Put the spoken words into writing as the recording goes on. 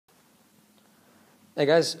Hey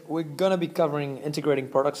guys, we're going to be covering integrating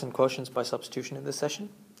products and quotients by substitution in this session.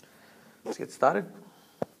 Let's get started.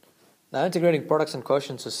 Now, integrating products and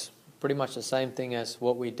quotients is pretty much the same thing as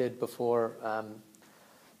what we did before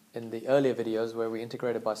in the earlier videos where we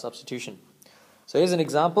integrated by substitution. So here's an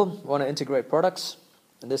example. We want to integrate products.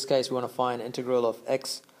 In this case, we want to find integral of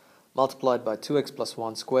x multiplied by 2x plus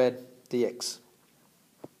 1 squared dx.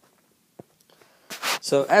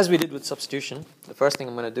 So as we did with substitution, the first thing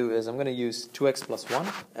I'm going to do is I'm going to use 2x plus 1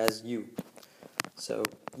 as u. So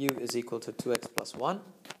u is equal to 2x plus 1,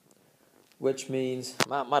 which means,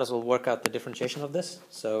 might as well work out the differentiation of this.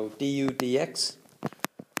 So du dx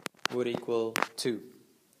would equal 2.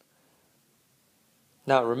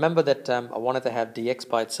 Now remember that I wanted to have dx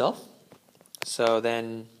by itself. So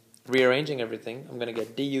then rearranging everything, I'm going to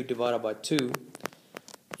get du divided by 2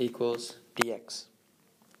 equals dx.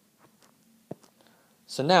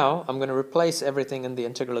 So now I'm going to replace everything in the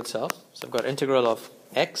integral itself. So I've got integral of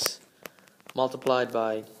x multiplied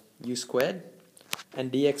by u squared,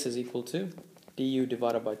 and dx is equal to du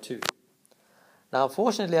divided by 2. Now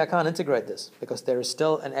unfortunately I can't integrate this because there is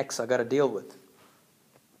still an x I've got to deal with.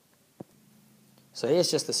 So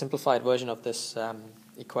here's just the simplified version of this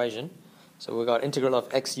equation. So we've got integral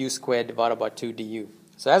of x u squared divided by 2 du.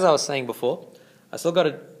 So as I was saying before, I still got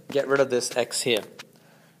to get rid of this x here.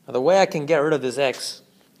 Now the way I can get rid of this x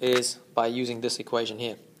is by using this equation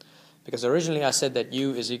here. Because originally I said that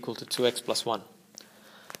u is equal to 2x plus 1.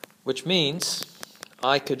 Which means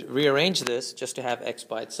I could rearrange this just to have x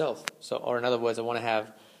by itself. So, or in other words, I want to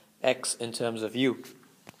have x in terms of u.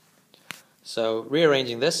 So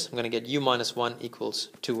rearranging this, I'm going to get u minus 1 equals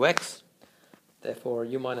 2x. Therefore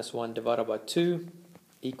u minus 1 divided by 2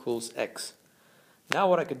 equals x. Now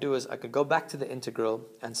what I could do is I could go back to the integral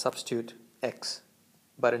and substitute x,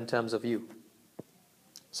 but in terms of u.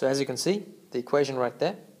 So as you can see, the equation right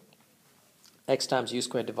there, x times u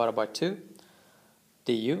squared divided by 2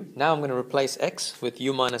 du. Now I'm going to replace x with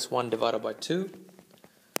u minus 1 divided by 2.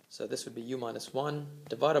 So this would be u minus 1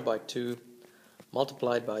 divided by 2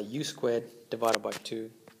 multiplied by u squared divided by 2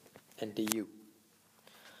 and du.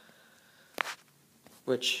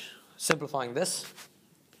 Which, simplifying this,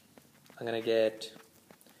 I'm going to get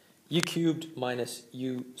u cubed minus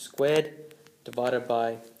u squared divided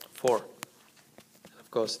by 4.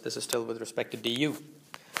 Of course, this is still with respect to du.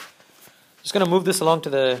 Just going to move this along to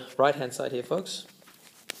the right hand side here, folks.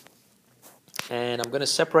 And I'm going to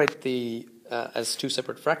separate the as two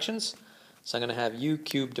separate fractions. So I'm going to have u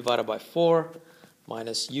cubed divided by 4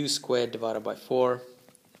 minus u squared divided by 4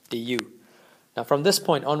 du. Now from this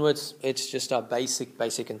point onwards, it's just our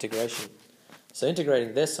basic integration. So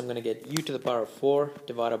integrating this, I'm going to get u to the power of 4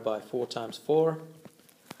 divided by 4 times 4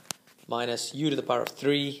 minus u to the power of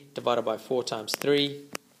 3 divided by 4 times 3,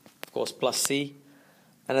 of course plus c.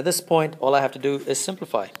 And at this point, all I have to do is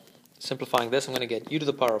simplify. Simplifying this, I'm going to get u to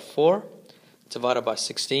the power of 4 divided by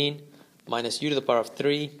 16 minus u to the power of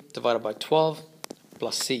 3 divided by 12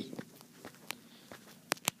 plus c.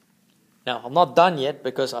 Now, I'm not done yet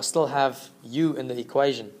because I still have u in the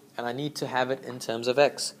equation, and I need to have it in terms of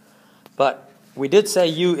x. But we did say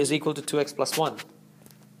u is equal to 2x plus 1.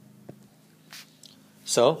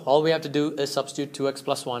 So all we have to do is substitute 2x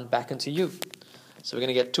plus 1 back into u. So we're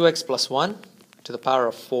going to get 2x plus 1 to the power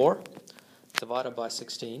of 4 divided by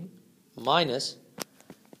 16 minus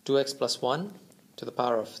 2x plus 1 to the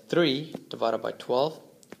power of 3 divided by 12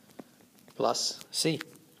 plus c.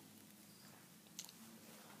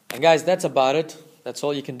 And guys, that's about it. That's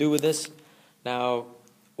all you can do with this. Now,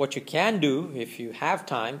 what you can do if you have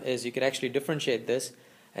time is you could actually differentiate this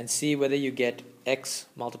and see whether you get x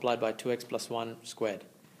multiplied by 2x plus 1 squared.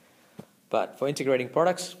 But for integrating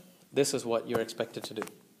products, this is what you're expected to do.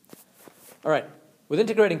 Alright, with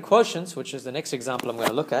integrating quotients, which is the next example I'm going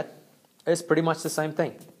to look at, it's pretty much the same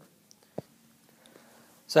thing.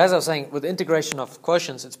 So as I was saying, with integration of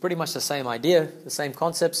quotients, it's pretty much the same idea, the same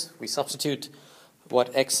concepts. We substitute what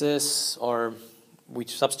x is, or we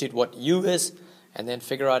substitute what u is, and then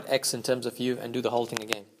figure out x in terms of u and do the whole thing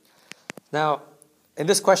again. Now, in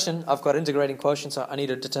this question, I've got integrating quotients, so I need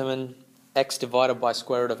to determine x divided by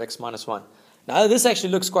square root of x minus 1. Now, this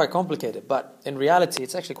actually looks quite complicated, but in reality,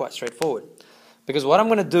 it's actually quite straightforward. Because what I'm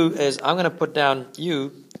going to do is I'm going to put down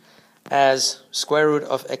u as square root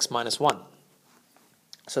of x minus 1.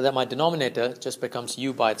 So that my denominator just becomes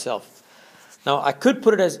u by itself. Now, I could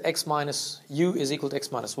put it as x minus u is equal to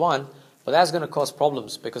x minus 1, but that's going to cause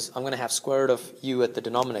problems because I'm going to have square root of u at the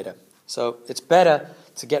denominator. So it's better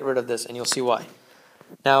to get rid of this, and you'll see why.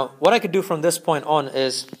 Now, what I could do from this point on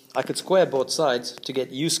is I could square both sides to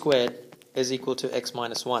get u squared is equal to x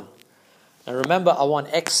minus 1. Now remember, I want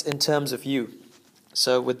x in terms of u.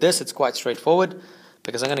 So with this, it's quite straightforward.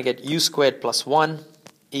 because I'm going to get u squared plus 1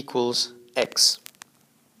 equals x.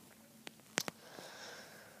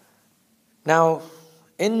 Now,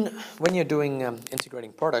 when you're doing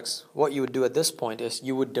integrating products, what you would do at this point is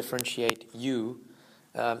you would differentiate u,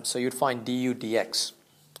 so you'd find du dx.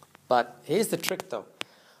 But here's the trick though.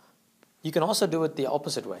 You can also do it the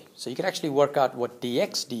opposite way. So you can actually work out what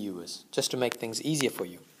dx du is, just to make things easier for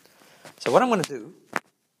you. So what I'm going to do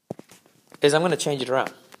is I'm going to change it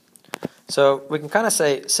around. So we can kind of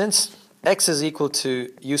say, since x is equal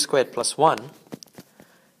to u squared plus 1,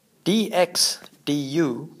 dx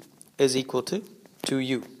du is equal to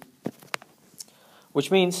 2u.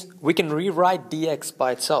 Which means we can rewrite dx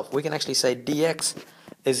by itself. We can actually say dx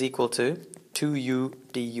is equal to 2u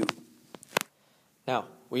du. Now,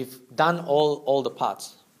 we've done all the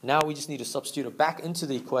parts. Now we just need to substitute it back into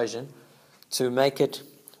the equation to make it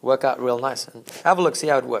work out real nice. And have a look, see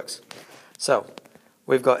how it works. So,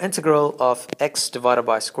 we've got integral of x divided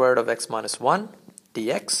by square root of x minus 1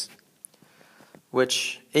 dx,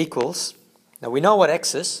 which equals, now we know what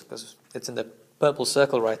x is, because it's in the purple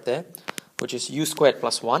circle right there, which is u squared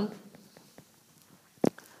plus 1,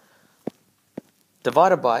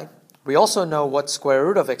 divided by, we also know what square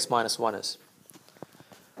root of x minus 1 is.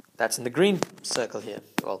 That's in the green circle here,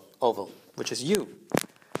 well, oval, which is u.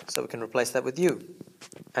 So we can replace that with u.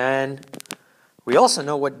 And we also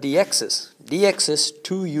know what dx is. Dx is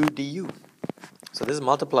 2u du. So this is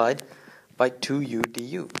multiplied by 2u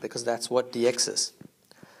du, because that's what dx is.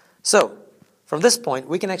 So, from this point,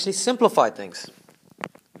 we can actually simplify things.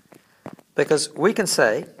 Because we can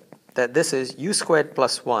say that this is u squared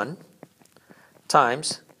plus 1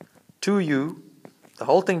 times 2u, the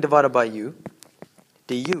whole thing divided by u,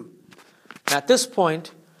 du. Now at this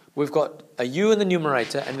point, we've got a u in the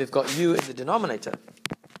numerator and we've got u in the denominator.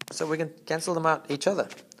 So we can cancel them out each other.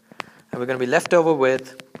 And we're going to be left over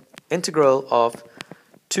with integral of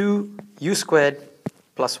 2u squared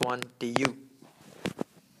plus 1 du.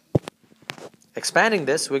 Expanding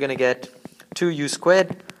this, we're going to get 2u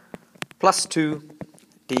squared plus 2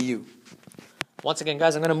 du. Once again,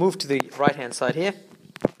 guys, I'm going to move to the right-hand side here.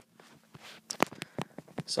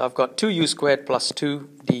 So I've got 2u squared plus 2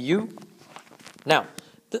 du. Now,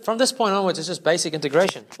 from this point onwards, it's just basic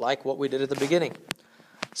integration, like what we did at the beginning.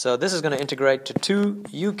 So this is going to integrate to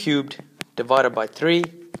 2u cubed divided by 3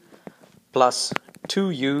 plus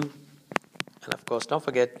 2u, and of course, don't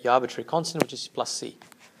forget your arbitrary constant, which is plus c.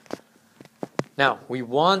 Now, we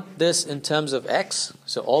want this in terms of x,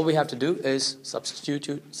 so all we have to do is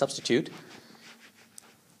substitute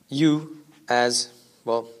u as,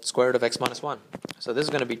 well, square root of x minus 1. So this is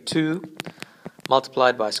going to be 2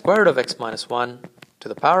 multiplied by square root of x minus 1 to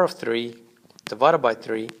the power of 3 divided by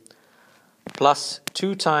 3 plus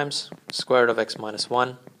 2 times square root of x minus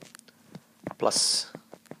 1 plus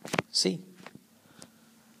c.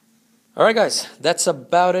 Alright guys, that's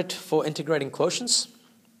about it for integrating quotients.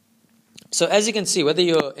 So as you can see, whether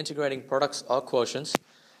you're integrating products or quotients,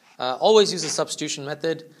 always use the substitution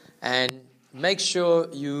method and make sure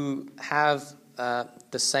you have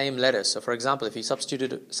the same letters. So for example, if you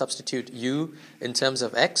substitute u in terms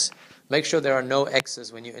of x, make sure there are no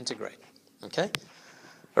x's when you integrate. Okay?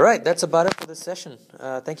 Alright, that's about it for this session.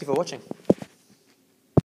 Thank you for watching.